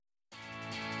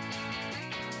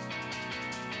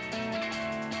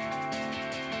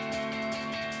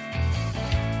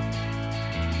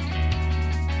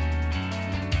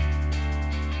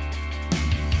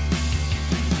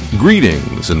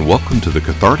Greetings and welcome to the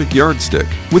Cathartic Yardstick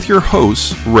with your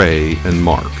hosts, Ray and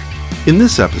Mark. In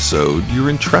this episode, your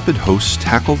intrepid hosts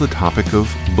tackle the topic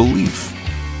of belief.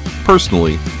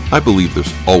 Personally, I believe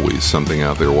there's always something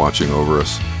out there watching over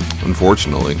us.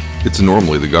 Unfortunately, it's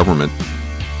normally the government.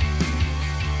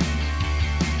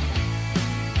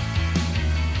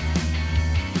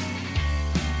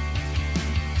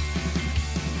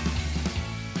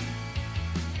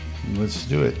 Let's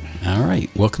do it. All right.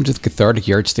 Welcome to the Cathartic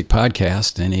Yardstick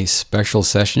Podcast and a special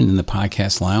session in the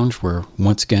podcast lounge where,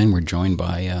 once again, we're joined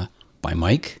by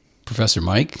Mike, Professor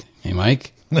Mike. Hey,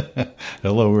 Mike.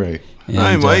 Hello, Ray. And,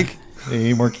 hi, Mike.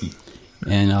 Hey, Marky.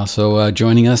 And also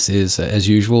joining us is, as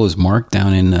usual, is Mark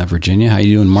down in Virginia. How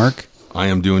you doing, Mark? I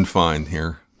am doing fine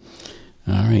here.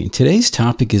 All right. Today's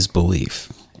topic is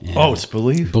belief. And it's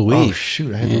belief? Belief. Oh,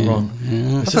 shoot. I had it wrong.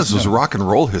 I thought this was rock and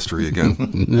roll history again.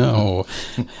 No.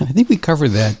 I think we covered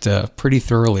that pretty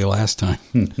thoroughly last time.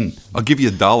 I'll give you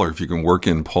 $1 if you can work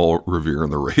in Paul Revere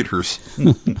and the Raiders.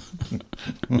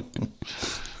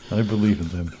 I believe in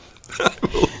them.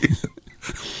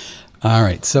 All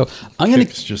right. So I'm going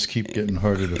to just keep getting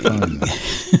harder to find.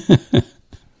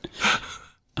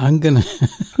 I'm going to...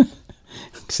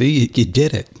 See, you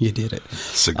did it. You did it.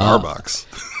 Cigar box.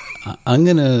 I'm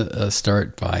going to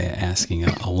start by asking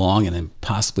a long and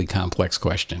impossibly complex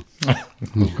question.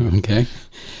 Okay?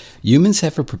 Humans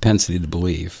have a propensity to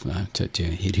believe, to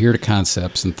adhere to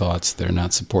concepts and thoughts that are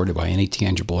not supported by any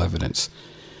tangible evidence.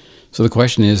 So the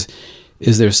question is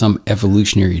there some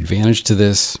evolutionary advantage to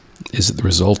this? Is it the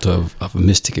result of a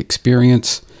mystic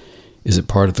experience? Is it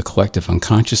part of the collective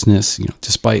unconsciousness?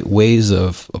 Despite ways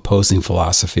of opposing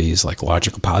philosophies like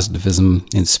logical positivism,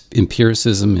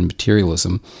 empiricism, and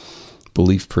materialism,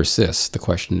 belief persists. The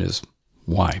question is,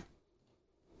 why?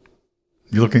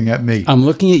 You're looking at me. I'm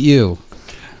looking at you.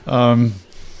 Well,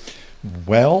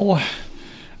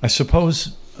 I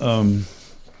suppose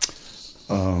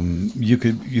you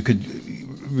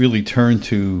could really turn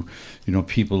to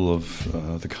people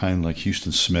of the kind like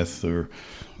Houston Smith or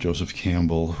Joseph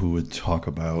Campbell, who would talk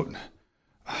about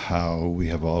how we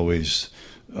have always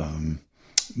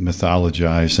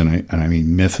mythologized, and I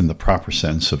mean myth in the proper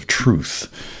sense of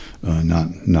truth,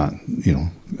 not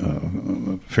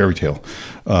fairy tale,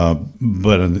 but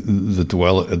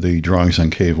the drawings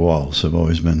on cave walls have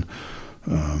always been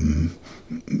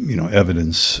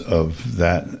evidence of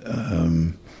that.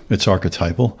 It's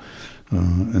archetypal,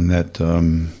 and that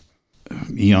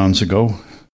eons ago,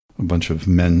 a bunch of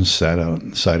men sat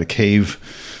outside a cave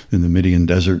in the Midian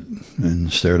desert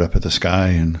and stared up at the sky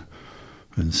and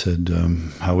said,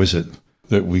 how is it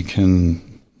that we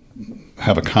can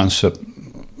have a concept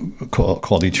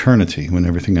called eternity when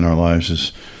everything in our lives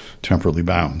is temporally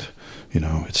bound,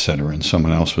 et cetera? And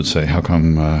someone else would say, how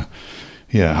come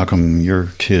your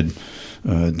kid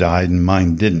died and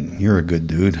mine didn't? You're a good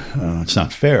dude. It's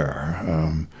not fair.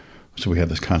 So we have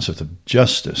this concept of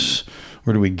justice.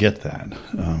 Where do we get that,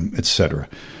 et cetera?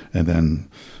 And then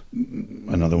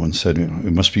another one said,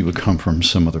 we come from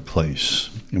some other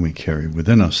place, and we carry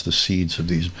within us the seeds of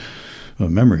these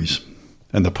memories.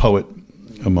 And the poet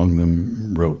among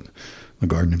them wrote the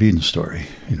Garden of Eden story,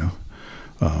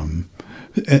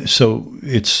 So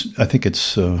I think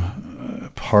it's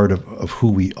part of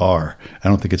who we are. I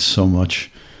don't think it's so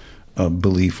much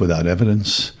belief without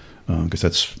evidence, because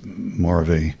that's more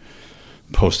of a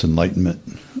post-Enlightenment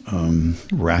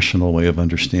rational way of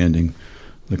understanding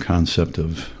the concept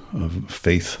of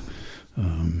faith,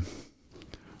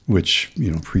 which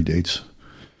predates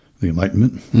the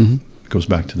Enlightenment. Mm-hmm. It goes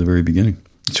back to the very beginning.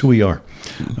 It's who we are,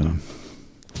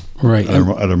 right?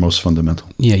 At our most fundamental.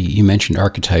 Yeah, you mentioned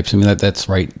archetypes. I mean that's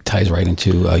right. Ties right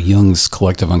into Jung's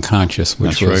collective unconscious,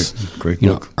 which that's was right. Great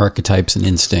book. Archetypes and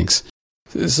instincts.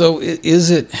 So is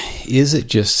it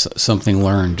just something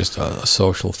learned, just a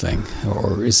social thing,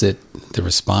 or is it the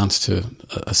response to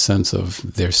a sense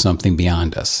of there's something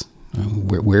beyond us?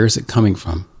 Where is it coming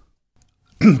from?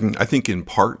 I think in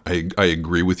part, I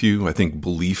agree with you. I think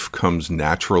belief comes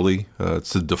naturally.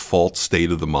 It's the default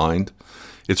state of the mind.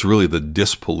 It's really the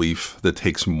disbelief that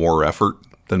takes more effort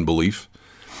than belief.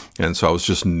 And so I was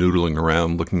just noodling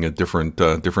around looking at different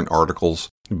articles.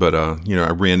 But,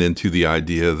 I ran into the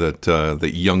idea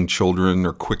that young children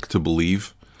are quick to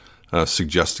believe,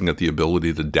 suggesting that the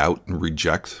ability to doubt and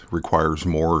reject requires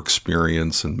more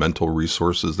experience and mental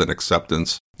resources than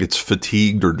acceptance. It's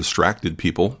fatigued or distracted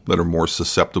people that are more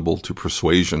susceptible to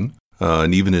persuasion.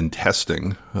 And even in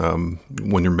testing,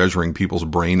 when you're measuring people's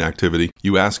brain activity,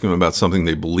 you ask them about something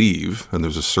they believe, and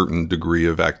there's a certain degree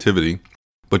of activity,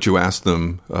 but you ask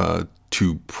them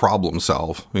to problem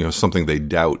solve, something they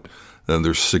doubt.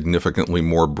 there's significantly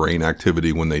more brain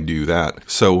activity when they do that.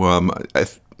 So I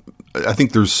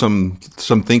think there's some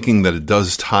thinking that it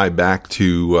does tie back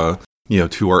to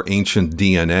to our ancient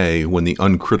DNA, when the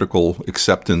uncritical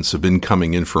acceptance of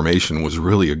incoming information was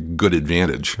really a good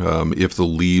advantage. If the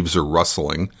leaves are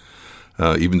rustling,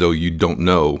 even though you don't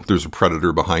know there's a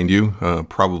predator behind you,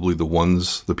 probably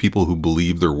the people who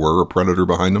believed there were a predator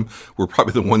behind them were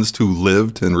probably the ones who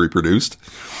lived and reproduced.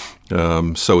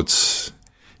 So it's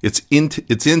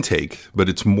intake, but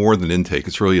it's more than intake.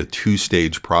 It's really a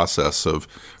two-stage process of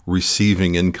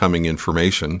receiving incoming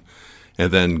information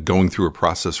and then going through a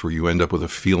process where you end up with a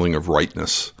feeling of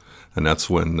rightness. And that's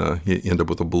when you end up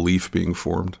with a belief being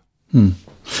formed.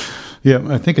 Yeah,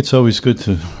 I think it's always good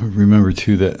to remember,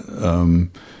 too, that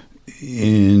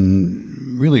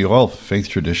in really all faith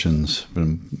traditions, but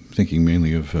I'm thinking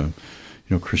mainly of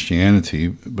Christianity,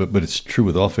 but it's true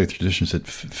with all faith traditions that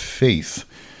faith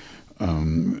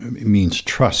means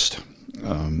trust.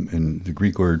 And the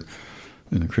Greek word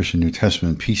in the Christian New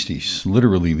Testament, pistis,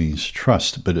 literally means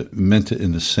trust, but it meant it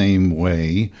in the same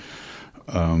way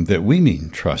that we mean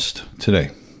trust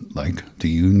today. Like, do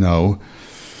you know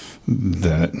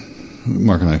that,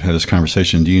 Mark and I have had this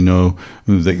conversation, do you know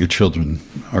that your children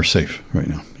are safe right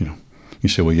now? You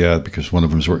say, well, yeah, because one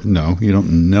of them's working. No, you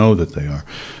don't know that they are.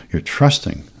 You're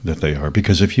trusting that they are,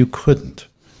 because if you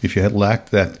had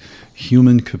lacked that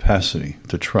human capacity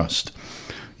to trust,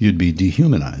 you'd be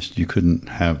dehumanized. You couldn't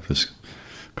have this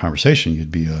conversation.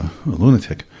 You'd be a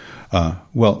lunatic.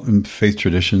 Well, in faith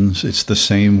traditions, it's the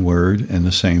same word and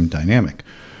the same dynamic.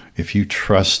 If you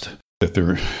trust that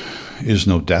there is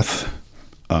no death,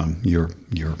 you're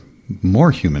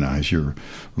more humanized. You're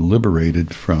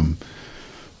liberated from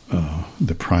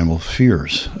the primal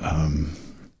fears,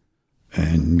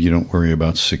 and you don't worry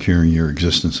about securing your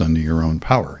existence under your own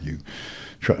power.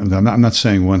 I'm not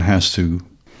saying one has to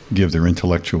give their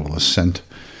intellectual assent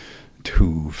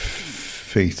to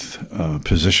faith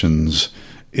positions.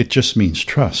 It just means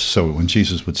trust. So when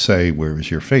Jesus would say, "Where is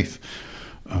your faith?"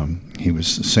 He was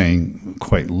saying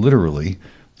quite literally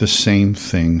the same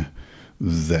thing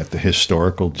that the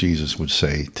historical Jesus would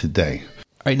say today.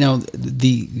 Right now,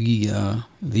 the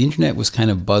internet was kind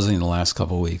of buzzing the last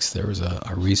couple of weeks. There was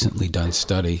a recently done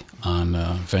study on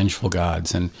vengeful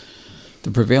gods, and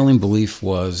the prevailing belief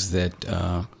was that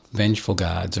vengeful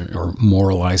gods or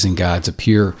moralizing gods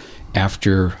appear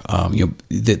after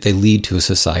that they lead to a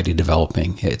society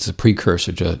developing. It's a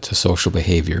precursor to social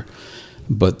behavior,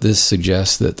 but this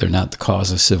suggests that they're not the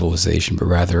cause of civilization, but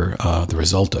rather the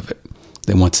result of it.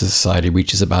 Then once a society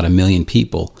reaches about 1 million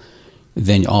people,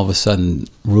 then all of a sudden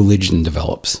religion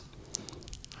develops.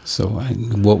 So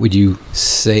what would you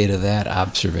say to that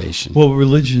observation? Well,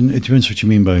 religion, it depends what you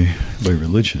mean by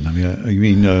religion. I mean, you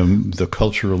mean the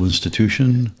cultural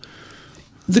institution?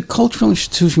 The cultural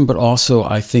institution, but also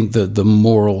I think the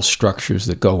moral structures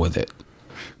that go with it.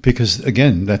 Because,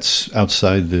 again, that's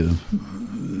outside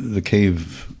the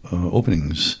cave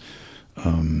openings.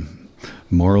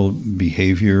 Moral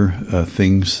behavior,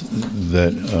 things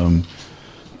that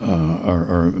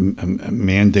are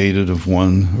mandated of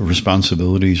one,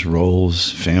 responsibilities,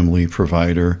 roles, family,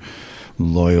 provider,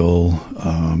 loyal,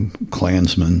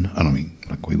 clansman. I don't mean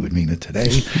like we would mean it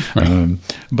today, right.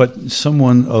 But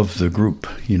someone of the group,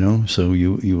 so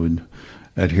you would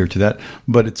adhere to that.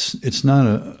 But it's not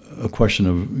a question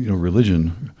of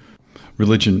religion.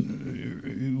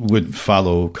 Religion would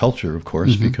follow culture, of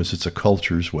course, because it's a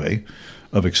culture's way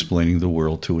of explaining the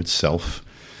world to itself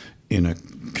in a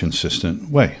consistent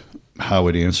way, how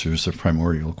it answers the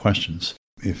primordial questions.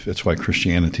 That's why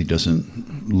Christianity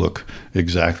doesn't look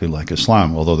exactly like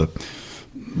Islam, although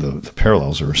the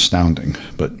parallels are astounding,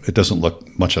 but it doesn't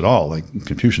look much at all like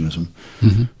Confucianism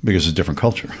because it's a different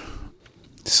culture.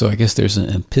 So I guess there's an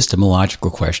epistemological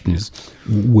question: is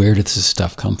where does this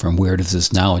stuff come from? Where does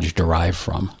this knowledge derive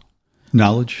from?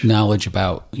 Knowledge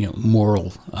about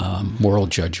moral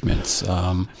judgments,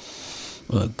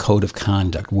 code of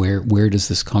conduct. Where does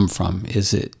this come from?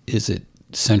 Is it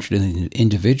centered in the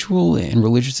individual and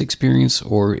religious experience,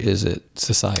 or is it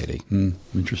society?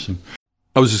 Interesting.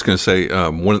 I was just going to say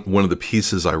one of the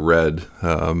pieces I read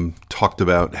talked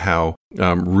about how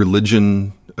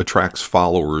religion attracts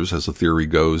followers, as the theory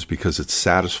goes, because it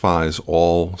satisfies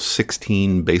all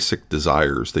 16 basic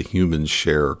desires that humans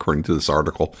share, according to this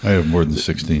article. I have more than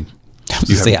 16.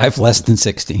 I have less than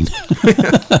 16.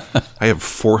 I have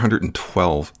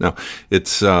 412. Now,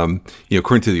 it's,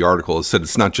 according to the article, it said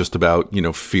it's not just about,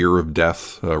 fear of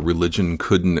death. Religion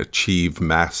couldn't achieve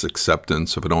mass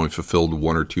acceptance if it only fulfilled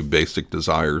one or two basic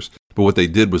desires. But what they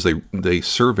did was they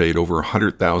surveyed over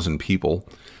 100,000 people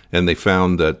And they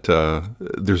found that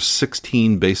there's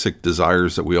 16 basic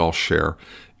desires that we all share: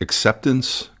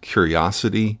 acceptance,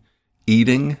 curiosity,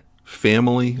 eating,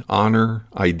 family, honor,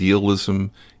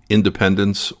 idealism,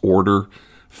 independence, order,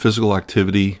 physical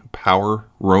activity, power,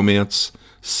 romance,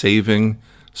 saving,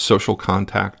 social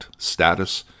contact,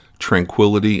 status,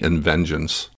 tranquility, and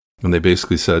vengeance. And they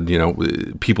basically said,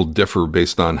 people differ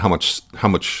based on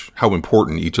how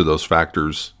important each of those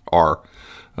factors are.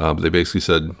 But they basically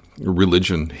said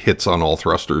religion hits on all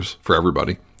thrusters for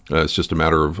everybody. It's just a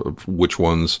matter of which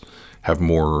ones have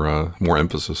more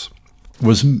emphasis.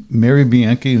 Was Mary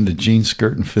Bianchi in the jean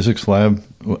skirt and physics lab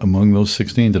among those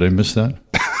 16? Did I miss that?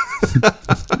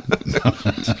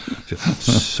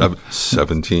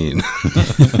 17.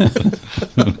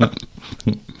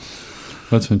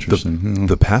 That's interesting.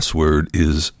 The password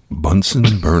is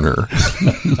Bunsen burner.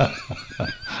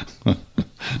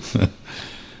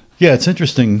 Yeah, it's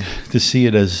interesting to see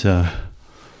it as an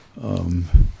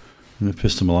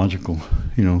epistemological,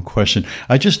 question.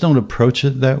 I just don't approach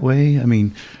it that way. I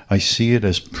mean, I see it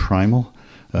as primal,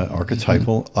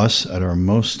 archetypal, us at our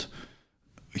most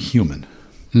human,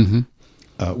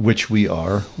 which we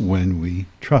are when we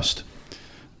trust.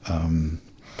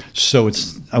 So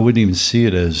I wouldn't even see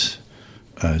it as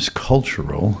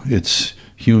cultural. It's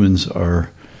humans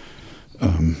are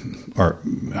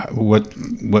what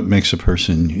makes a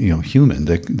person human.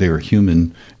 They are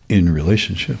human in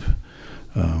relationship,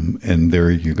 and there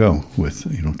you go with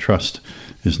trust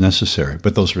is necessary.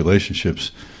 But those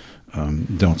relationships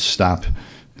don't stop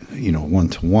one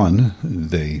to one.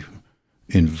 They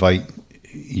invite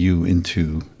you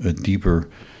into a deeper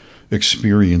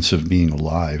experience of being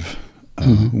alive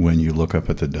when you look up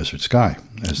at the desert sky,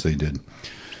 as they did.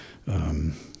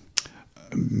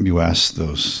 You ask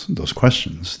those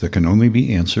questions that can only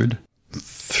be answered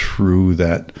through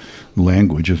that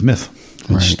language of myth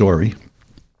and story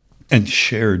and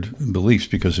shared beliefs.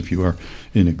 Because if you are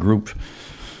in a group,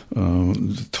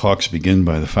 the talks begin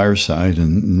by the fireside,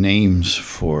 and names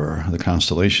for the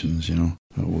constellations, it'll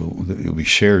be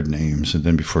shared names, and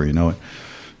then before you know it,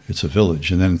 it's a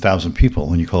village, and then 1,000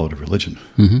 people, and you call it a religion.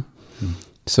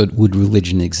 So would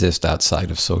religion exist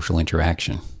outside of social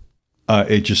interaction?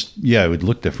 It would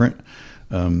look different.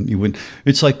 You would.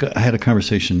 It's like I had a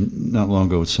conversation not long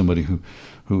ago with somebody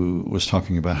who was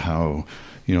talking about how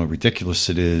ridiculous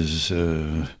it is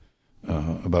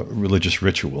about religious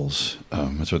rituals.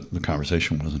 That's what the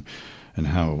conversation was, and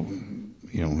how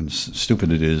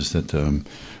stupid it is that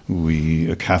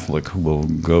a Catholic will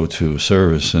go to a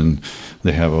service and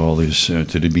they have all these to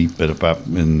the beat,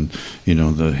 and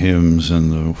the hymns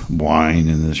and the wine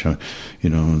and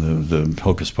the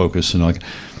hocus pocus, and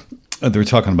they're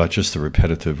talking about just the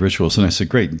repetitive rituals. And I said,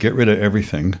 great, get rid of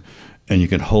everything, and you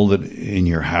can hold it in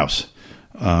your house,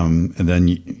 and then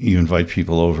you invite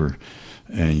people over,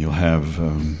 and you'll have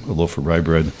a loaf of rye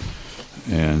bread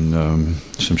and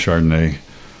some Chardonnay.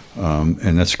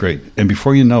 And that's great. And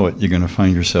before you know it, you're going to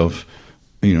find yourself,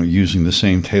 using the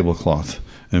same tablecloth,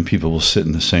 and people will sit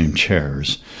in the same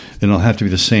chairs, and it'll have to be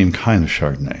the same kind of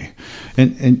Chardonnay.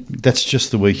 And that's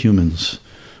just the way humans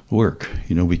work.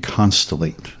 We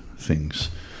constellate things.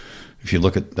 If you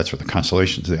look at, that's what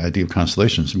the idea of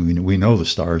constellations, we know the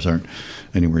stars aren't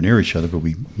anywhere near each other, but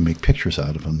we make pictures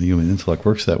out of them. The human intellect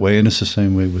works that way, and it's the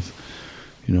same way with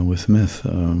myth.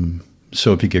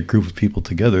 So if you get a group of people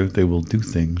together, they will do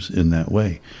things in that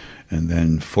way. And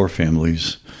then 4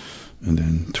 families, and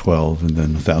then 12, and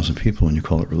then 1,000 people, and you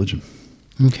call it religion.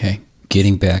 Okay.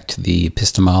 Getting back to the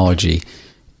epistemology,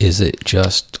 is it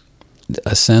just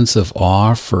a sense of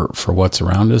awe for what's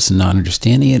around us and not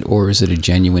understanding it, or is it a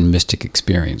genuine mystic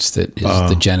experience that is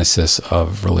the genesis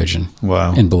of religion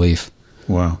and belief?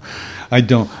 Wow. I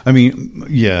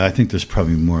think there's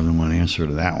probably more than one answer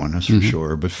to that one, that's for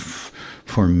sure. But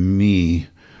for me,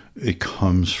 it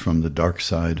comes from the dark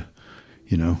side.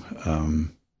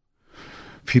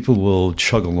 People will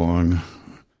chug along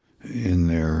in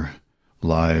their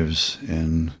lives,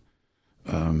 and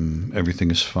everything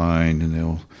is fine, and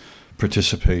they'll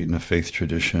participate in a faith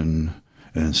tradition,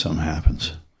 and then something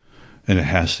happens. And it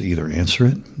has to either answer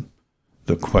it,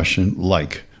 the question,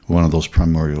 like one of those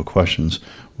primordial questions,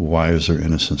 why is there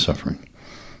innocent suffering?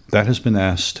 That has been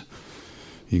asked.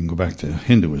 You can go back to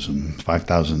Hinduism,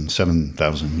 5,000,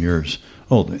 7,000 years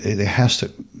old. It has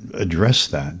to address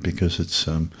that, because it's,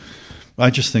 I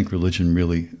just think religion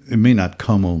really, it may not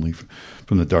come only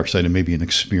from the dark side. It may be an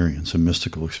experience, a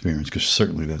mystical experience, because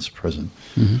certainly that's present.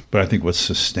 But I think what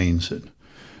sustains it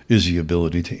is the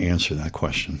ability to answer that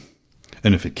question.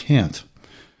 And if it can't,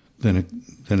 then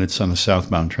it's on a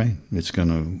southbound train. It's going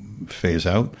to phase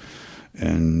out,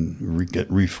 and get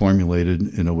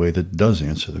reformulated in a way that does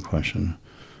answer the question.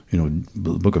 The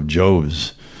book of Job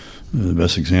is the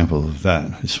best example of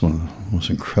that. It's one of the most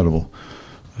incredible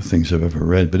things I've ever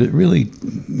read. But it really,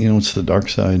 it's the dark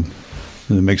side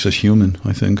that makes us human,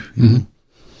 I think. Mm-hmm.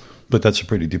 But that's a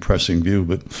pretty depressing view.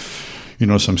 But so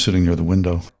I'm sitting near the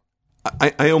window.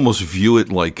 I almost view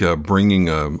it like bringing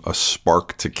a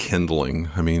spark to kindling.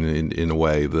 I mean, in a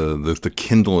way, the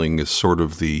kindling is sort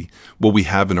of what we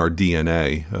have in our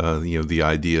DNA. The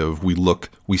idea of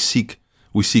we seek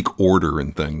order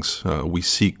in things. We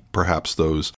seek perhaps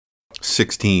those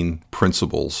 16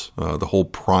 principles. The whole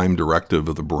prime directive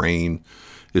of the brain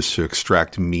is to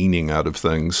extract meaning out of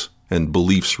things, and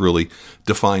beliefs really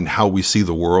define how we see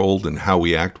the world and how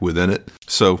we act within it.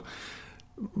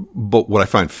 But what I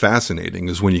find fascinating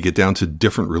is when you get down to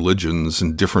different religions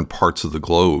in different parts of the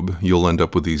globe, you'll end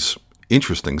up with these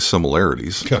interesting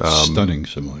similarities. Stunning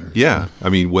similarities. Yeah. I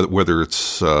mean, whether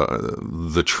it's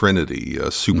the Trinity,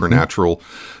 supernatural,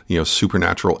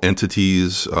 supernatural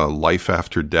entities, life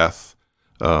after death,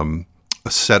 a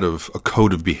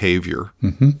code of behavior,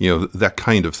 that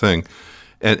kind of thing.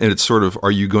 And it's sort of,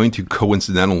 are you going to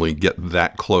coincidentally get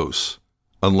that close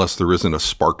unless there isn't a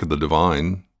spark of the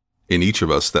divine in each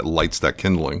of us that lights that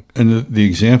kindling? And the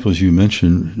examples you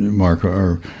mentioned, Mark,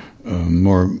 are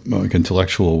more like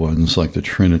intellectual ones, like the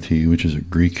Trinity, which is a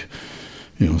Greek,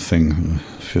 thing,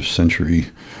 5th century.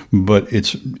 But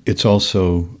it's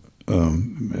also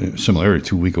similarity,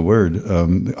 too weak a word.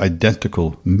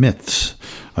 Identical myths,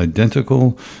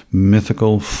 identical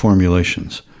mythical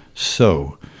formulations.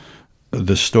 So,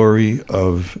 the story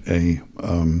of a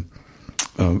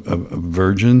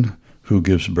virgin who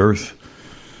gives birth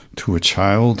to a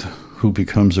child who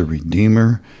becomes a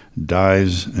redeemer,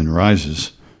 dies, and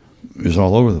rises is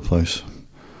all over the place,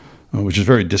 which is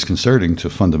very disconcerting to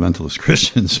fundamentalist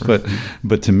Christians. But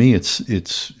to me, it's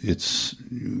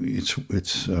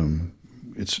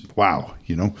wow.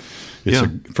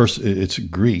 It's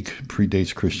Greek,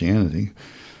 predates Christianity.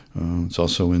 It's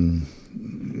also in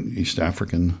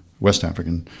West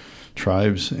African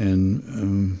tribes,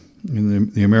 and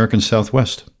in the American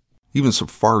Southwest. Even some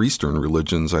Far Eastern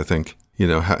religions, I think,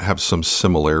 have some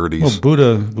similarities. Well,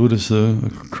 Buddha's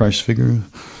the Christ figure,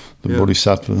 the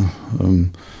Bodhisattva.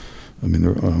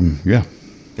 Yeah.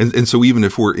 And so even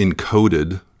if we're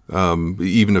encoded,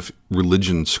 even if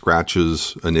religion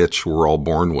scratches an itch we're all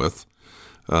born with,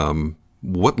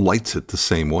 what lights it the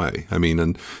same way? I mean,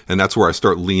 and that's where I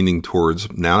start leaning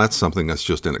towards, now that's something that's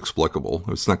just inexplicable.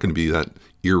 It's not going to be that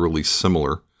eerily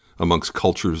similar amongst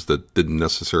cultures that didn't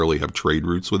necessarily have trade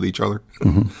routes with each other.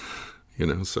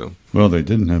 Mm-hmm. So. Well, they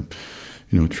didn't have,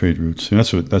 trade routes. And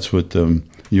that's what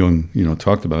Jung,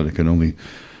 talked about. It can only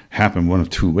happen one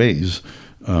of two ways.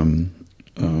 In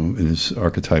his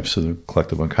archetypes of the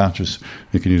collective unconscious,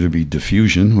 it can either be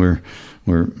diffusion, where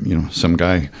some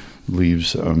guy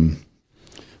leaves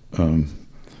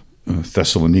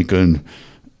Thessalonica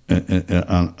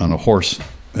on a horse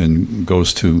and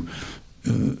goes to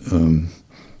the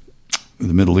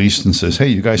Middle East and says, "Hey,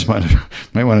 you guys might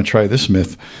want to try this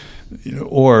myth,"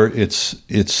 or it's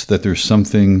that there's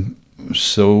something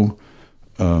so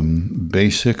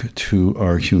basic to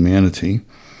our humanity.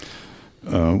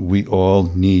 We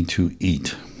all need to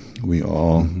eat. We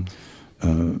all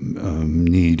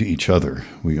need each other.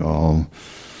 We all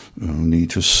need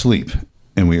to sleep,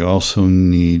 and we also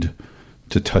need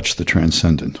to touch the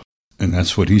transcendent. And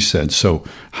that's what he said. So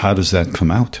how does that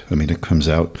come out? I mean, it comes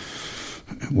out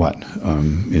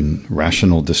in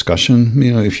rational discussion.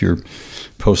 If you're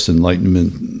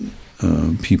post-enlightenment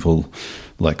people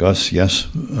like us, yes.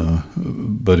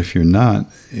 But if you're not,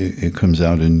 it comes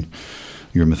out in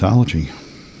your mythology,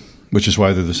 which is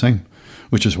why they're the same.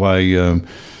 Which is why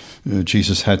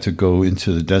Jesus had to go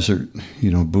into the desert.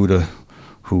 Buddha,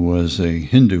 who was a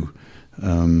Hindu,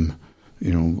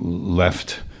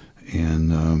 left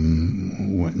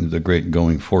and went the great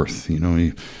going forth. He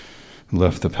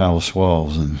left the palace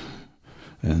walls and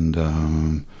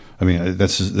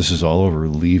this is all over.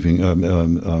 Leaving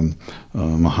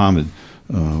Muhammad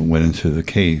went into the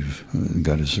cave,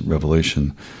 got his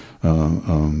revelation.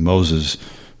 Moses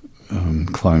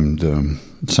climbed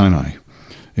Sinai.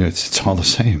 It's all the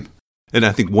same. And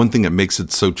I think one thing that makes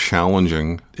it so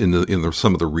challenging in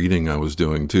some of the reading I was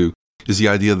doing too is the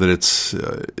idea that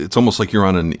it's almost like you're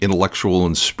on an intellectual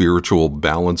and spiritual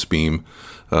balance beam,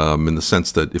 in the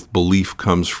sense that if belief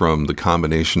comes from the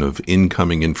combination of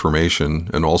incoming information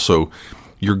and also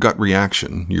your gut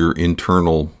reaction, your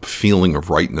internal feeling of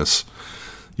rightness,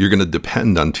 you're going to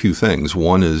depend on two things.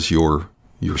 One is your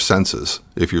senses.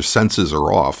 If your senses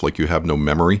are off, like you have no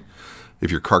memory,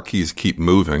 if your car keys keep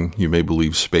moving, you may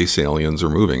believe space aliens are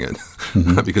moving it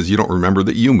because you don't remember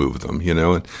that you moved them,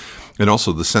 And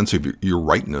also the sense of your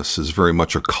rightness is very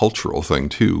much a cultural thing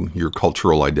too, your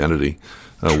cultural identity.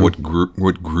 What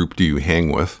group do you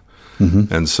hang with?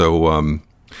 And so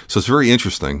it's very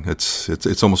interesting.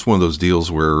 It's almost one of those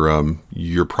deals where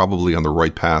you're probably on the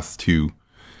right path to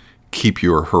keep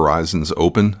your horizons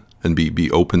open and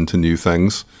be open to new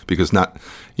things, because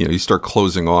you start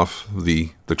closing off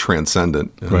the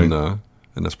transcendent, and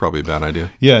that's probably a bad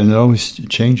idea. Yeah, and it always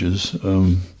changes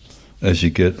as you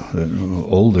get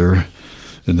older.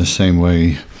 In the same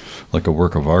way, like a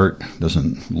work of art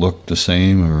doesn't look the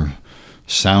same or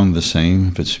sound the same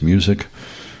if it's music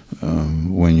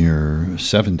when you're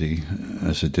 70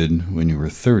 as it did when you were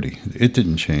 30. It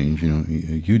didn't change,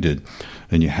 you did,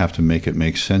 and you have to make it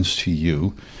make sense to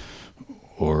you,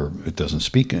 or it doesn't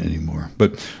speak anymore.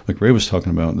 But like Ray was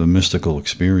talking about, the mystical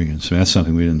experience, that's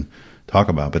something we didn't talk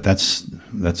about, but that's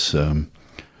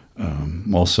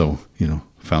also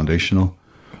foundational.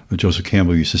 Joseph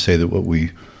Campbell used to say that what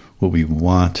we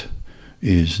want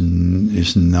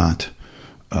is not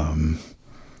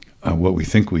what we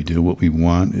think we do. What we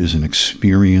want is an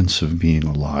experience of being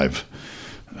alive,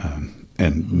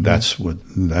 and that's what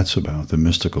that's about, the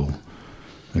mystical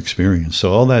experience.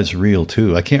 So all that's real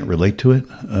too. I can't relate to it.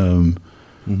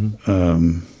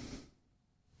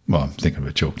 Well, I'm thinking of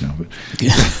a joke now, but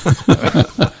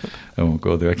I won't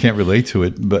go there. I can't relate to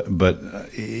it, but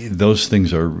those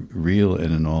things are real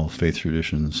and in all faith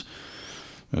traditions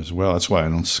as well. That's why I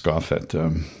don't scoff at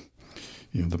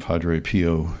the Padre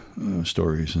Pio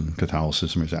stories and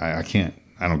Catholicism. I can't.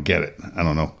 I don't get it. I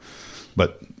don't know,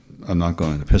 but I'm not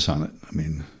going to piss on it. I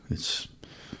mean, it's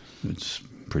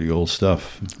pretty old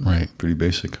stuff, right? Pretty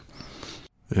basic.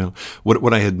 Yeah.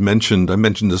 What I mentioned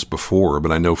this before,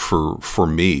 but I know for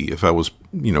me, if I was,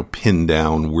 pinned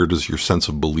down, where does your sense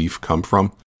of belief come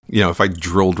from? If I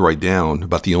drilled right down,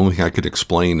 about the only thing I could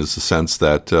explain is the sense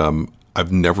that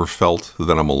I've never felt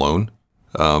that I'm alone.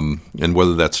 And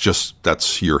whether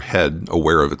that's your head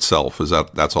aware of itself,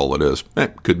 that's all it is.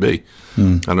 Could be.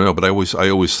 I don't know, but I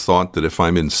always thought that if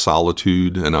I'm in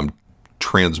solitude and I'm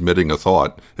transmitting a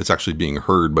thought, it's actually being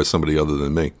heard by somebody other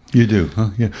than me. You do, huh?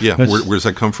 Yeah. Yeah. Where does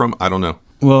that come from? I don't know.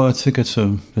 Well, I think it's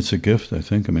a gift. I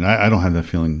think. I mean, I don't have that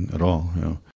feeling at all.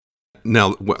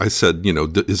 Now, I said,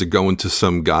 is it going to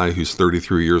some guy who's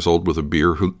 33 years old with a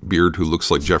beard who looks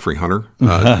like Jeffrey Hunter?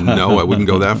 No, I wouldn't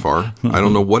go that far. I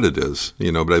don't know what it is,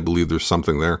 but I believe there's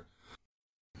something there.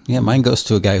 Yeah, mine goes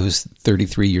to a guy who's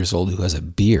 33 years old who has a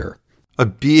beer. A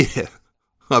beer.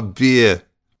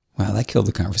 Wow, that killed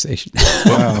the conversation.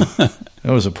 Wow, that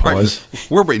was a pause.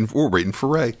 Right. We're waiting for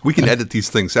Ray. We can edit these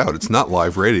things out. It's not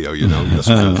live radio,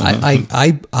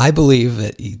 I believe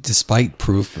that, despite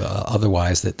proof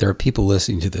otherwise, that there are people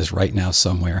listening to this right now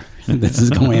somewhere. This is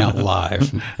going out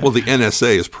live. Well, the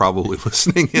NSA is probably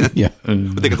listening in. Yeah, I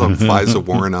think it's on FISA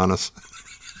warrant on us.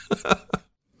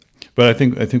 But I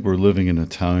think we're living in a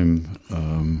time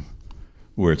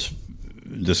where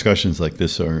discussions like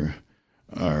this are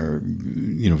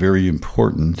very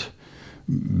important,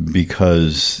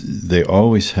 because they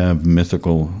always have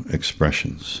mythical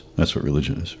expressions. That's what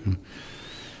religion is.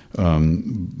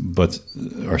 But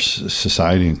our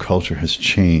society and culture has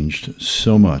changed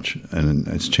so much, and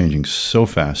it's changing so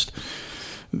fast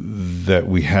that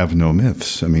we have no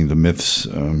myths. I mean, the myths,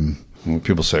 when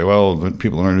people say, well,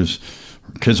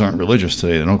 kids aren't religious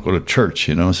today, they don't go to church,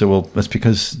 I say, well, that's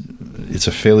because it's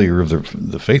a failure of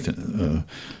the faith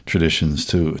traditions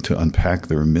to unpack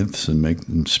their myths and make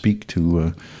them speak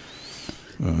to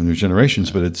new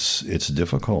generations. But it's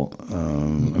difficult.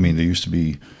 I mean, there used to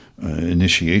be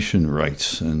initiation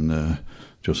rites, and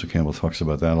Joseph Campbell talks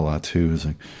about that a lot too. It's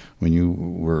like when you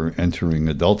were entering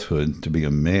adulthood to be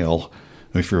a male.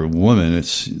 I mean, if you're a woman,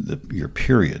 it's your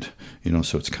period,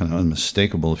 so it's kind of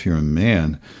unmistakable. If you're a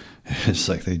man, it's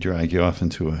like they drag you off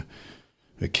into a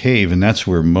cave, and that's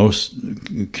where most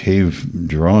cave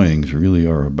drawings really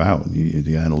are about,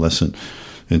 the adolescent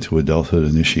into adulthood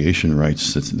initiation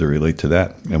rites that relate to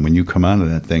that. And when you come out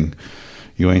of that thing,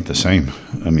 you ain't the same.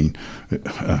 I mean,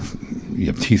 you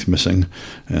have teeth missing,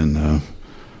 and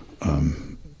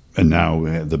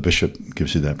now the bishop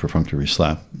gives you that perfunctory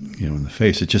slap, in the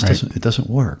face. It just doesn't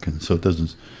work, and so it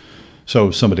doesn't.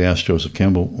 So somebody asked Joseph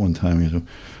Campbell one time,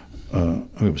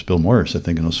 it was Bill Morris, I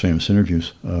think, in those famous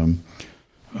interviews.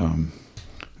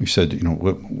 He said,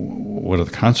 what are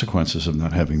the consequences of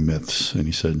not having myths? And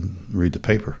he said, read the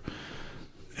paper.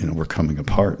 We're coming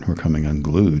apart. We're coming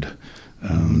unglued.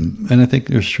 And I think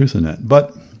there's truth in that.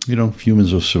 But, if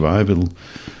humans will survive,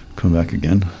 come back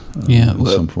again in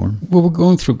some form. Well, we're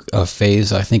going through a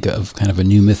phase, I think, of kind of a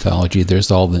new mythology.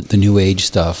 There's all the New Age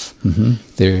stuff. Mm-hmm.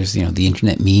 There's, the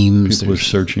internet memes. People are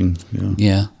searching.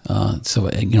 Yeah. So,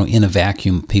 in a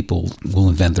vacuum, people will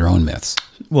invent their own myths.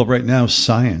 Well, right now,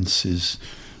 science is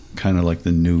kind of like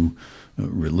the new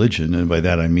religion. And by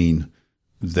that, I mean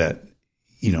that,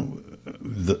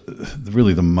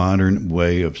 the modern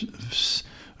way of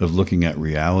looking at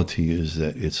reality is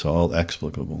that it's all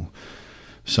explicable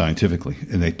scientifically,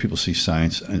 and people see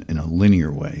science in a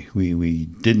linear way. We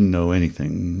didn't know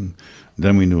anything,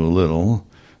 then we knew a little,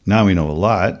 now we know a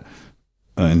lot,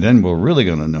 and then we're really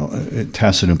going to know.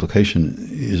 Tacit implication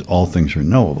is all things are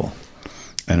knowable.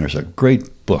 And there's a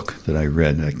great book that I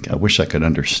read. I wish I could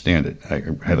understand it. I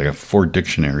had like 4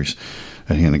 dictionaries.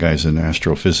 And the guy's an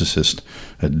astrophysicist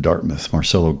at Dartmouth,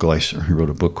 Marcelo Gleiser. He wrote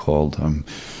a book called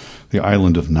The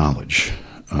Island of Knowledge.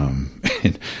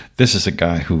 And this is a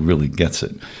guy who really gets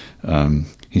it.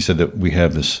 He said that we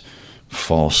have this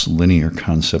false linear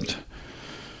concept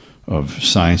of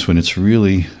science when it's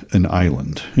really an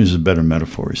island. Here's a better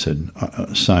metaphor. He said,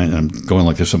 science, I'm going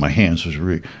like this with my hands, which is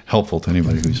really helpful to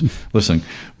anybody who's listening.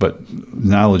 But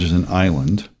knowledge is an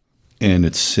island, and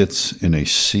it sits in a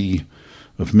sea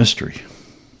of mystery.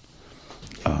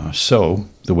 So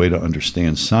the way to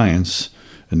understand science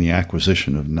and the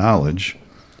acquisition of knowledge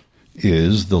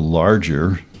is the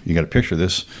larger, you got to picture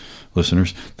this,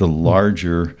 listeners, the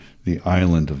larger the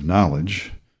island of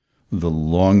knowledge, the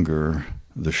longer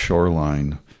the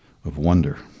shoreline of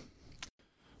wonder.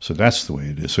 So that's the way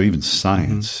it is. So even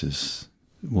science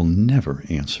will never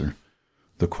answer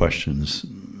the questions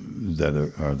that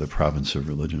are the province of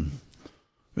religion.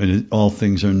 And all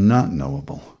things are not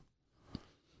knowable.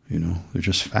 They're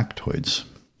just factoids.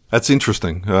 That's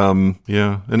interesting.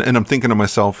 Yeah. And I'm thinking to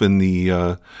myself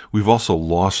we've also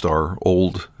lost our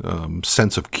old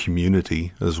sense of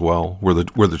community as well, where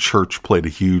the church played a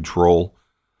huge role.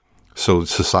 So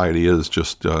society is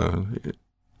just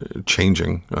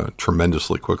changing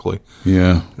tremendously quickly.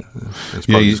 Yeah. It's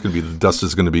probably just going to be, the dust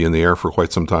is going to be in the air for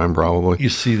quite some time, probably. You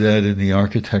see that in the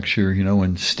architecture,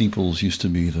 when steeples used to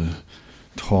be the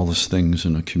tallest things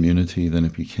in a community, then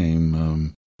it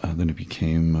became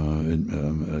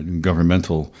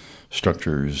governmental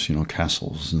structures,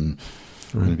 castles, and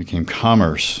then it became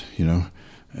commerce,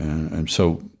 and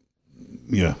so,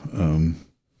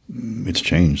 it's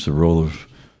changed. The role of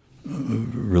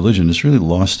religion has really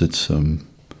lost its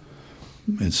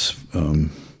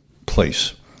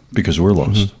place because we're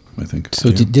lost. I think.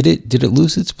 So did it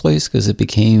lose its place because it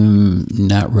became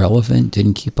not relevant,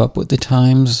 didn't keep up with the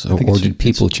times, or did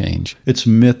people change? Its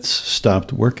myths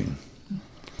stopped working.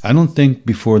 I don't think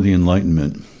before the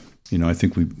Enlightenment, I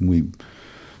think we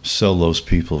sell those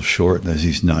people short as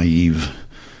these naive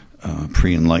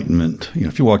pre-Enlightenment.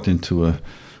 If you walked into a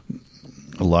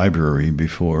library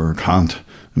before Kant,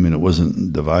 it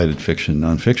wasn't divided fiction,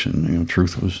 nonfiction.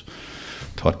 Truth was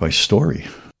taught by story.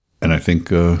 And I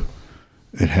think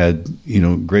it had,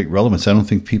 great relevance. I don't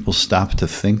think people stopped to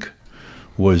think,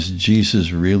 was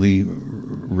Jesus really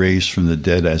raised from the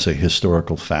dead as a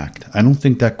historical fact? I don't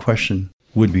think that question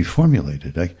would be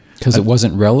formulated. Because it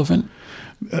wasn't relevant?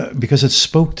 Because it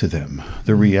spoke to them.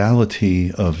 The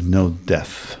reality of no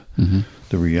death. Mm-hmm.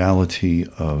 The reality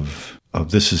of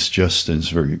this is just, and it's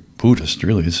very Buddhist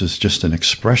really, this is just an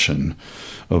expression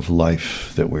of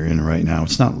life that we're in right now.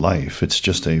 It's not life, it's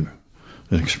just an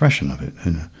expression of it,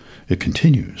 and it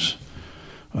continues.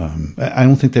 I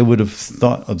don't think they would have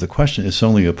thought of the question. It's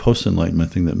only a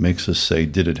post-Enlightenment thing that makes us say,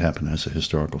 did it happen as a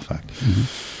historical fact? Mm-hmm.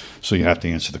 So you have to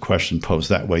answer the question posed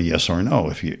that way, yes or no.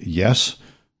 If yes,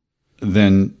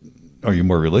 then are you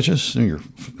more religious? You're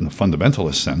in a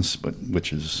fundamentalist sense, but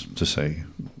which is to say,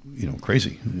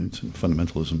 crazy.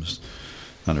 Fundamentalism is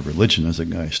not a religion. As a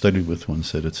guy I studied with once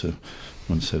said, it's a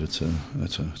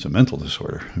mental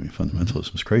disorder.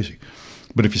 Fundamentalism is crazy.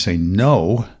 But if you say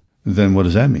no, then what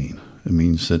does that mean? It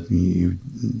means that you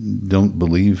don't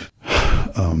believe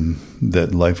that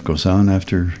life goes on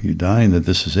after you die and that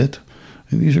this is it.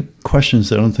 And these are questions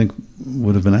that I don't think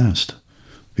would have been asked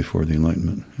before the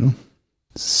Enlightenment.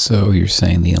 So you're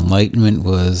saying the Enlightenment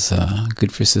was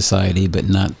good for society, but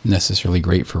not necessarily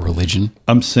great for religion?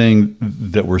 I'm saying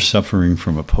that we're suffering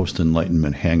from a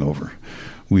post-Enlightenment hangover.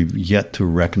 We've yet to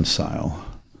reconcile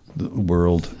the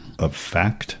world of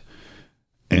fact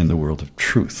and the world of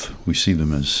truth. We see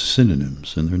them as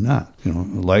synonyms, and they're not.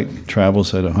 Light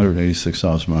travels at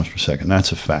 186,000 miles per second.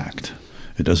 That's a fact.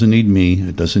 It doesn't need me.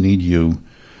 It doesn't need you.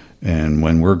 And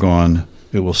when we're gone,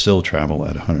 it will still travel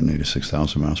at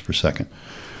 186,000 miles per second.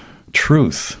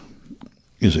 Truth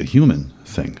is a human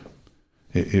thing.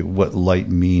 What light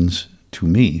means to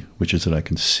me, which is that I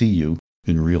can see you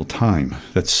in real time.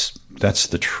 That's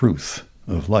the truth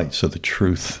of light. So the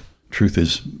truth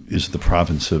is the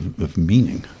province of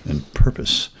meaning and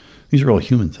purpose. These are all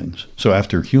human things. So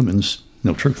after humans,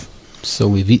 no truth. So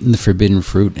we've eaten the forbidden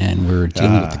fruit and we're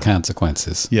dealing with the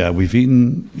consequences. Yeah, we've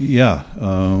eaten,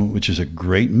 which is a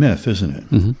great myth, isn't it?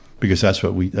 Mm-hmm. Because that's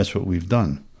what we've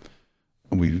done.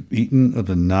 We've eaten of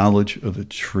the knowledge of the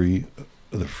tree,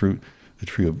 of the fruit, the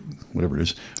tree of whatever it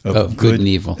is, of good and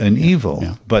evil. Evil.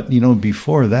 Yeah. But,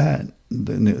 before that,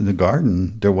 in the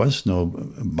garden, there was no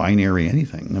binary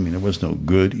anything. I mean, there was no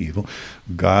good, evil.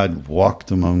 God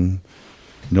walked among,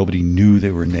 nobody knew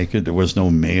they were naked. There was no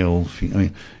male, female. I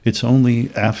mean, it's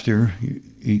only after you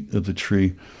eat of the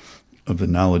tree of the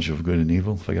knowledge of good and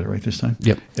evil, if I got it right this time,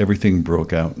 yep, everything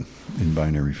broke out in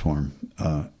binary form.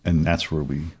 And that's where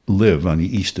we live, on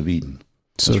the east of Eden.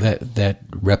 So that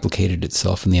replicated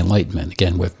itself in the Enlightenment,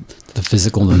 again, with the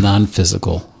physical and the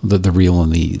non-physical, the real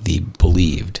and the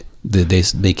believed.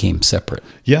 They came separate.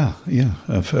 Yeah.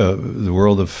 The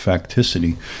world of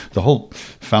facticity, the whole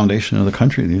foundation of the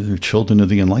country, they're children of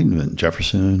the Enlightenment.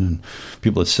 Jefferson and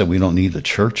people that said we don't need the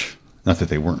church. Not that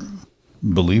they weren't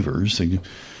believers. We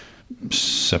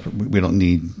don't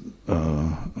need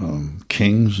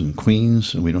kings and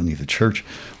queens, and we don't need the church.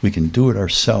 We can do it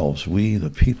ourselves, we the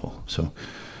people. So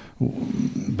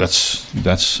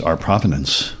that's our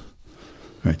provenance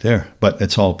right there. But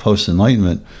it's all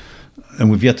post-Enlightenment. And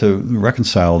we've yet to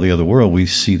reconcile the other world. We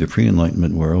see the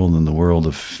pre-Enlightenment world and the world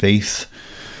of faith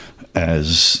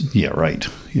as,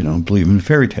 believe in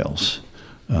fairy tales.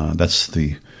 That's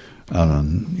out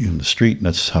on the street, and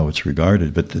that's how it's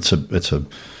regarded. But it's a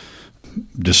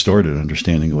distorted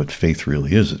understanding of what faith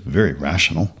really is. It's very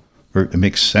rational. It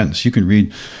makes sense. You can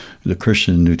read the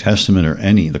Christian New Testament or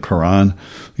the Quran,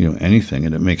 anything,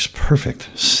 and it makes perfect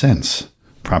sense,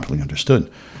 properly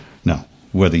understood. Now,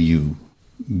 whether you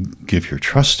give your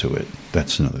trust to it,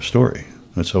 that's another story.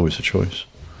 That's always a choice.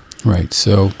 Right.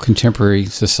 So contemporary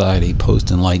society,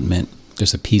 post-Enlightenment,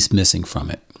 there's a piece missing from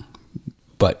it.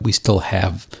 But we still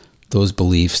have those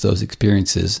beliefs, those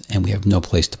experiences, and we have no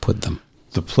place to put them.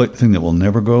 The thing that will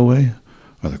never go away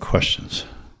are the questions.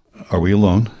 Are we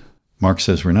alone? Mark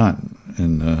says we're not,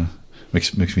 and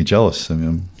makes me jealous. I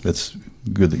mean, that's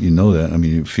good that you know that. I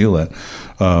mean, you feel that.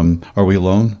 Are we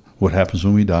alone? What happens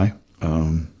when we die?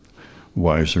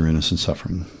 Why is there innocent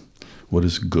suffering? What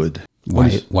is good?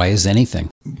 Why is anything?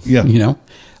 Yeah.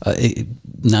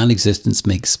 Non-existence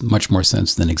makes much more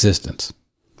sense than existence,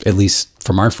 at least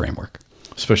from our framework.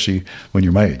 Especially when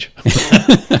you're my age.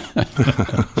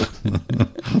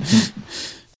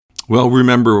 Well,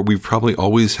 remember, we've probably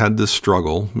always had this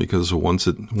struggle because once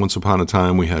upon a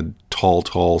time we had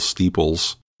tall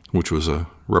steeples, which was a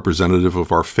representative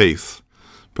of our faith.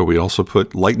 But we also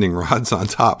put lightning rods on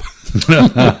top,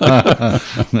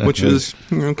 which is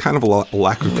kind of a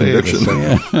lack of conviction.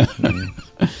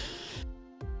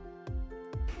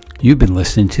 You've been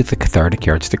listening to the Cathartic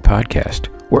Yardstick Podcast,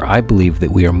 where I believe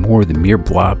that we are more than mere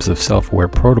blobs of self-aware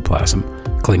protoplasm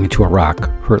clinging to a rock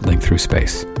hurtling through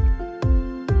space.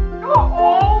 You're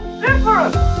all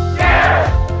different!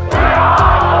 Yes! We're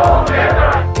all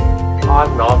different!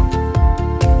 I'm not.